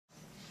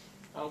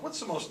What's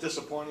the most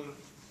disappointing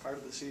part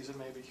of the season,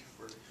 maybe,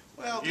 for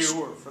well,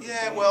 you or for the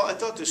team? well, I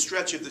thought the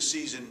stretch of the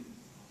season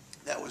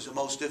that was the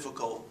most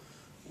difficult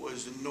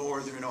was the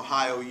Northern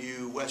Ohio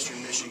U,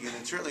 Western Michigan,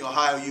 and certainly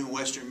Ohio U and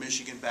Western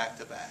Michigan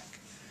back-to-back.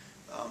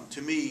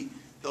 To me,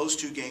 those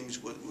two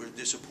games were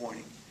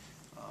disappointing.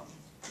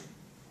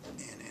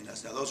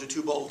 Now, those are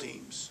two bowl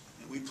teams.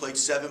 And we played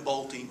 7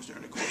 bowl teams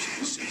during the course of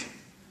this season,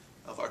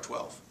 of our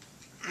 12.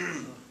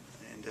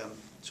 And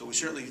so we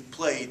certainly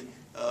played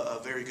a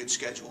very good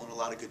schedule and a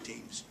lot of good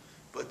teams.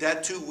 But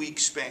that 2-week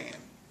span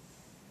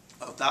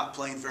of not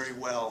playing very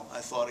well, I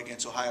thought,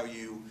 against Ohio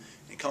U,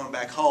 and coming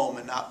back home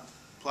and not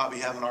probably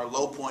having our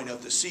low point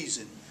of the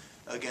season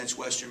against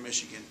Western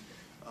Michigan,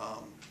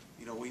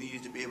 we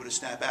needed to be able to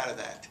snap out of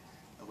that.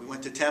 We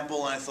went to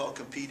Temple and I thought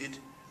competed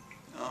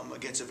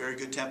against a very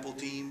good Temple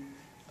team.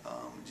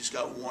 Just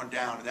got worn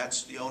down, and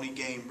that's the only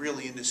game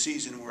really in the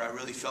season where I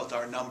really felt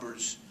our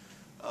numbers,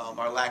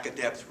 our lack of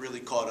depth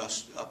really caught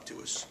us up to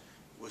us,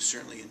 was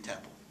certainly in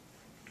Temple.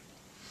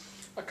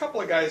 A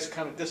couple of guys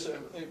kind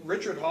of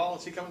Richard Hall,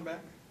 is he coming back?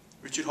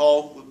 Richard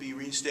Hall will be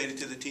reinstated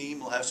to the team.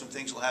 We'll have some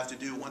things we'll have to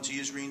do once he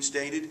is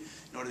reinstated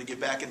in order to get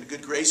back into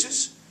good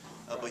graces,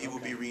 but he will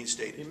be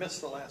reinstated. He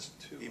missed the last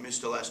 2. He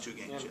missed the last 2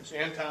 games, yes.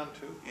 Anton,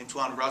 too?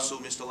 Antoine Russell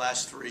missed the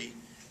last 3.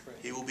 Great.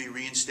 He will be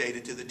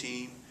reinstated to the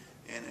team,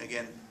 and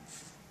again,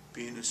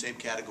 be in the same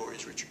category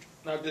as Richard.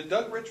 Now, did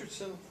Doug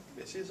Richardson,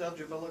 is his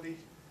eligibility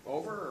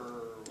over,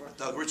 or what?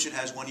 Doug Richardson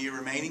has 1 year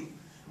remaining.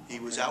 He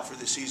was out for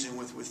the season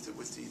with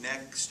the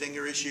neck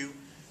stinger issue.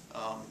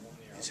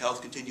 His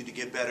health continued to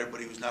get better,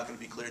 but he was not going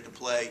to be cleared to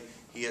play.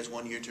 He has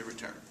 1 year to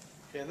return.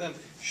 Okay, and then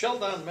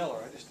Sheldon Miller,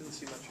 I just didn't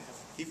see much of him.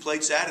 He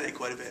played Saturday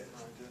quite a bit,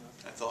 No, I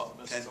didn't. I thought.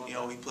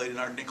 And, he played in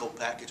our nickel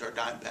package, our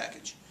dime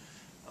package.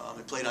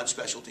 He played on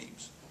special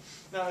teams.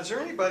 Now, is there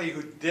anybody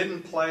who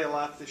didn't play a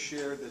lot this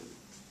year that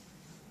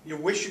you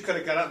wish you could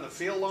have got out in the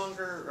field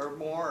longer or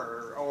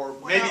more, or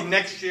maybe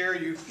next year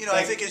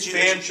I think as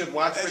fans should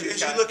watch for these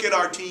guys? As you look at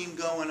our team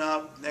going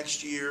up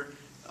next year,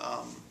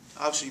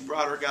 obviously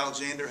Broderick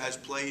Alexander has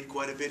played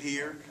quite a bit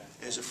here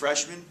as a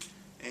freshman,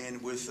 and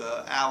with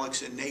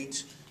Alex and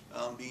Nate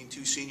being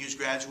 2 seniors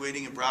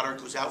graduating, and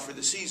Broderick was out for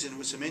the season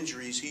with some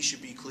injuries, he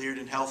should be cleared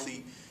and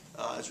healthy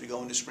as we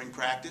go into spring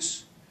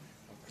practice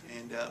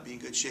and be in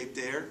good shape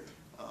there.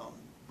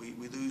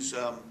 We lose.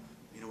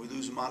 We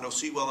lose Mondo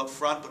Sewell up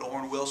front, but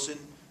Orrin Wilson,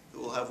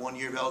 who will have 1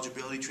 year of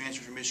eligibility,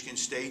 transferred from Michigan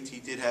State. He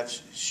did have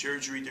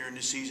surgery during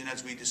the season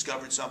as we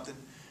discovered something,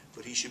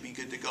 but he should be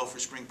good to go for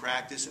spring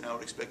practice, and I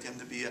would expect him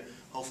to be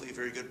hopefully a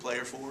very good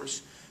player for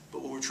us.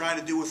 But what we're trying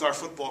to do with our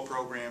football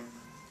program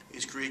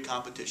is create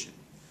competition.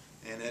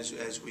 And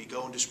as we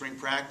go into spring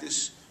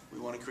practice, we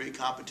want to create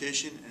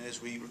competition, and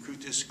as we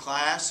recruit this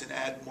class and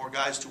add more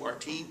guys to our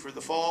team for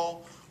the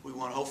fall, we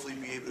want to hopefully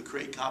be able to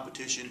create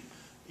competition,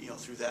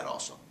 through that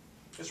also.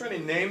 Is there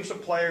any names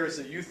of players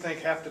that you think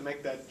have to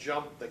make that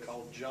jump, they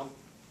call jump,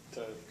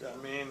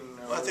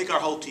 well, I think our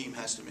whole team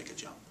has to make a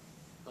jump.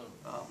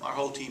 Our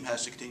whole team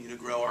has to continue to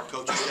grow. Our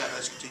coaching staff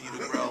has to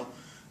continue to grow.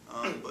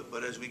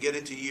 But as we get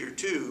into year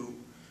 2,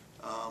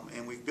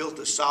 and we've built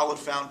a solid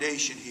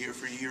foundation here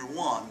for year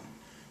 1,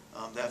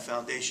 that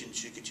foundation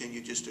should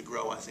continue just to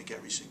grow, I think,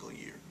 every single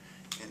year.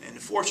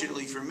 And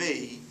fortunately for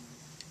me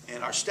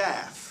and our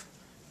staff,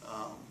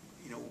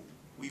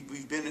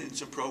 we've been in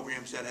some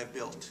programs that have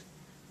built.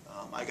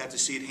 I got to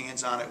see it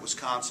hands-on at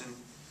Wisconsin.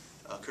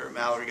 Kurt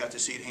Mallory got to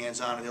see it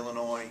hands-on at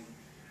Illinois.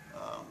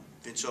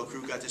 Vince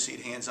O'Crew got to see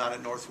it hands-on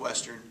at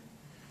Northwestern.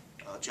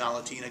 John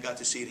Latina got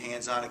to see it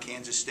hands-on at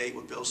Kansas State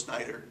with Bill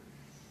Snyder.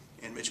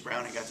 And Mitch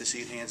Browning got to see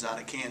it hands-on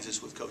at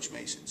Kansas with Coach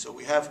Mason. So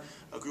we have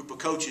a group of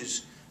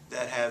coaches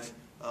that have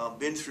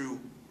been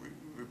through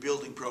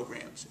rebuilding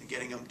programs and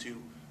getting them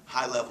to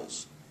high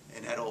levels.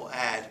 And that will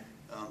add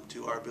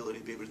to our ability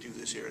to be able to do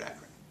this here at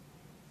Akron.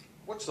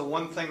 What's the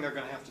one thing they're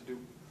going to have to do?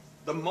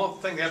 The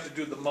thing they have to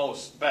do the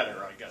most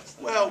better, I guess.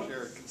 Well,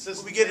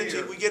 when we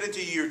get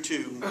into year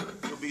 2,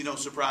 there'll be no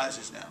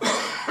surprises now.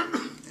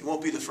 It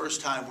won't be the first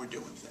time we're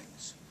doing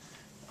things.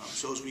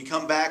 So as we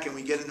come back and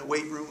we get in the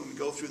weight room and we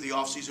go through the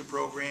off-season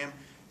program,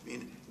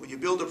 when you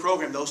build a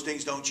program, those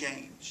things don't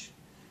change.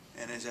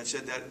 And as I've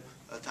said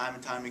that time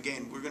and time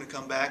again, we're going to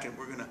come back and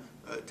we're going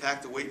to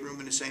attack the weight room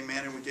in the same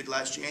manner we did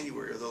last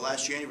January. Although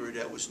last January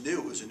that was new.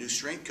 It was a new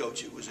strength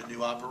coach. It was a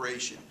new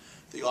operation.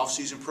 The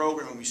off-season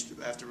program,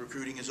 after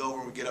recruiting is over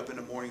and we get up in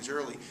the mornings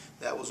early,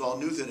 that was all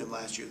new to them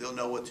last year. They'll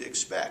know what to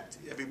expect.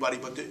 Everybody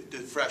but the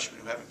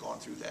freshmen who haven't gone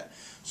through that.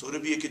 So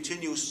it'll be a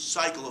continuous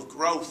cycle of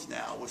growth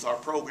now with our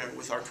program,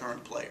 with our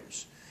current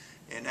players.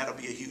 And that'll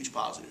be a huge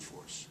positive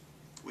for us.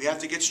 We have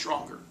to get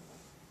stronger,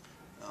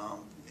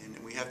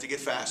 and we have to get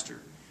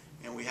faster,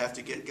 and we have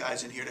to get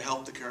guys in here to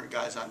help the current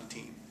guys on the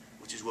team,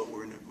 which is what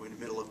we're in the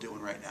middle of doing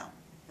right now,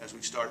 as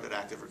we've started that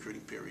active recruiting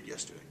period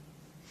yesterday.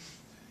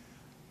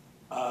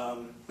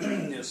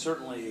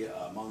 Certainly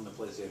among the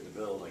plays they have to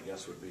build, I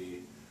guess, would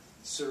be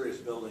serious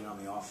building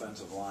on the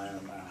offensive line,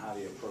 and how do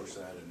you approach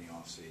that in the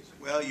offseason?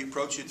 Well, you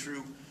approach it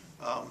through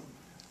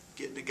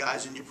getting the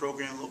guys in your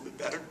program a little bit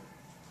better,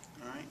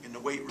 all right, in the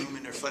weight room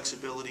and their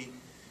flexibility,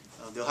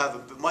 They'll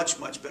have a much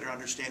better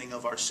understanding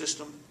of our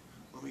system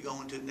when we go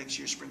into next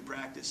year's spring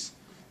practice.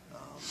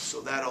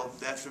 So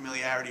that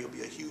familiarity will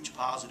be a huge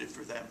positive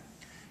for them.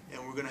 And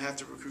we're going to have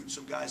to recruit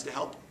some guys to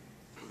help them.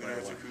 We're going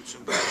to have to recruit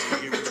some guys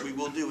in here, which we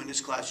will do in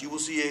this class. You will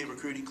see a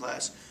recruiting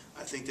class,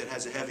 I think, that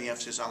has a heavy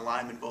emphasis on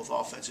linemen, both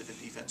offensive and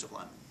defensive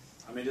linemen.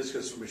 I mean, just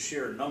because from a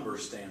sheer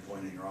numbers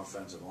standpoint in your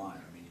offensive line,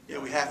 I mean. Yeah,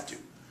 we have to.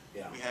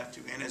 Yeah. We have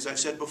to. And as I've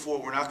said before,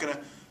 we're not going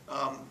to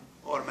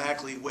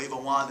automatically wave a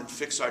wand and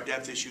fix our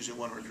depth issues in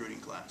one recruiting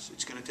class.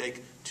 It's going to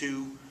take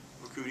 2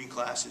 recruiting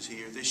classes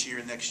here, this year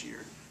and next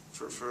year,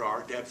 for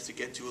our depth to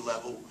get to a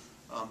level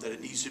that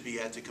it needs to be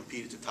at to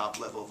compete at the top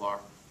level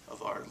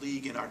of our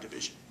league and our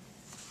division.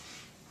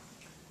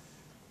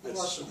 We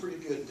lost some pretty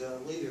good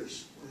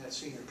leaders in that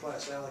senior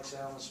class, Alex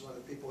Allen, some other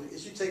people.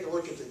 As you take a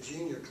look at the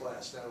junior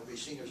class, that'll be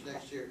seniors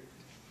next year,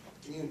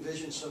 can you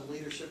envision some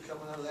leadership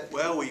coming out of that?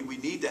 Well, we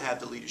need to have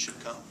the leadership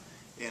come.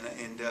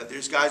 And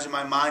there's guys in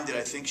my mind that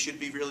I think should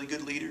be really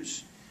good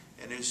leaders.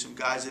 And there's some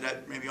guys that I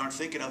maybe aren't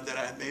thinking of that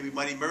I maybe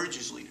might emerge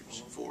as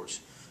leaders for us.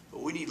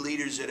 But we need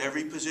leaders at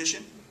every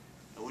position,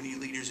 and we need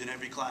leaders in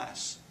every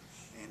class.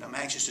 And I'm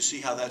anxious to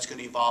see how that's going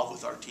to evolve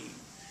with our team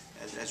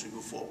as we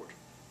move forward.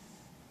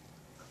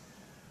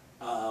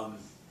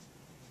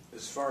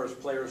 As far as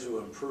players who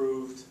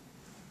improved,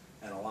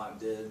 and a lot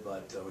did,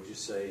 but would you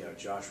say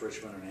Josh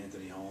Richmond and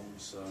Anthony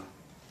Holmes?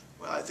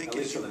 Well, I think at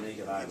least for the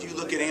naked eye, if you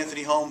look at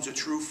Anthony Holmes, a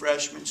true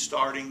freshman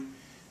starting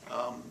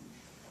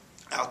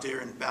out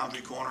there in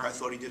boundary corner, I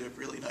thought he did a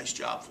really nice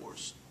job for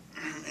us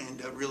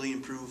and really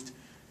improved,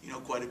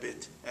 quite a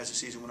bit as the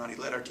season went on. He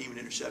led our team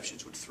in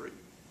interceptions with 3.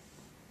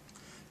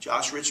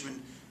 Josh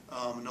Richmond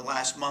in the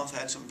last month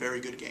had some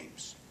very good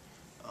games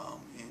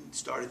and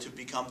started to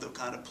become the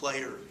kind of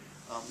player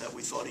that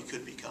we thought he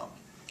could become.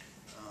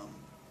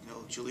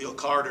 Jaleel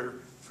Carter,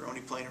 for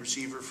only playing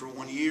receiver for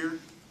 1 year,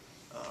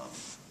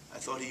 I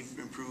thought he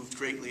improved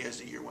greatly as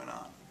the year went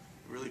on.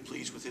 Really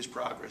pleased with his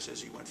progress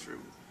as he went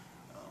through.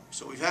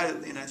 So we've had,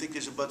 and I think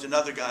there's a bunch of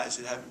other guys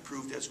that have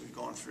improved as we've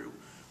gone through.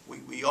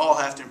 We all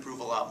have to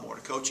improve a lot more.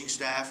 The coaching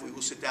staff, we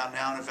will sit down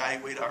now and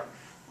evaluate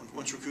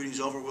once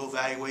recruiting's over, we'll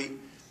evaluate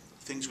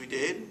things we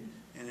did,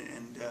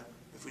 and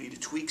if we need to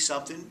tweak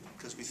something,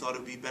 because we thought it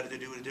would be better to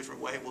do it a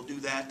different way, we'll do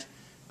that.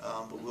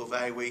 But we'll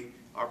evaluate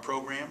our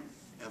program,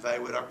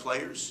 evaluate our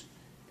players,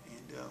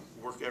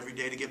 and work every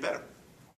day to get better.